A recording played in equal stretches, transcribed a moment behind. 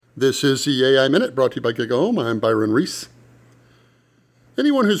This is the AI Minute, brought to you by GigaOM. I'm Byron Reese.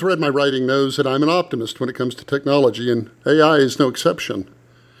 Anyone who's read my writing knows that I'm an optimist when it comes to technology, and AI is no exception.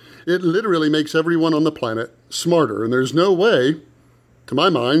 It literally makes everyone on the planet smarter, and there's no way, to my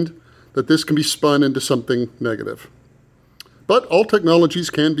mind, that this can be spun into something negative. But all technologies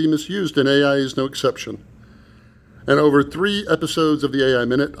can be misused, and AI is no exception. And over 3 episodes of the AI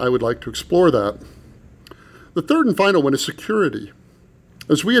Minute, I would like to explore that. The third and final one is security.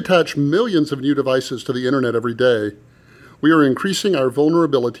 As we attach millions of new devices to the internet every day, we are increasing our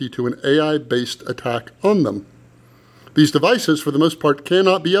vulnerability to an AI-based attack on them. These devices, for the most part,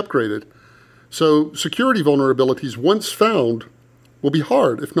 cannot be upgraded, so security vulnerabilities once found will be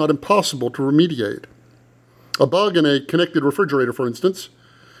hard, if not impossible, to remediate. A bug in a connected refrigerator, for instance,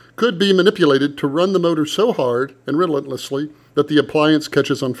 could be manipulated to run the motor so hard and relentlessly that the appliance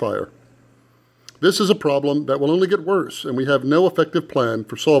catches on fire. This is a problem that will only get worse, and we have no effective plan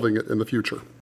for solving it in the future.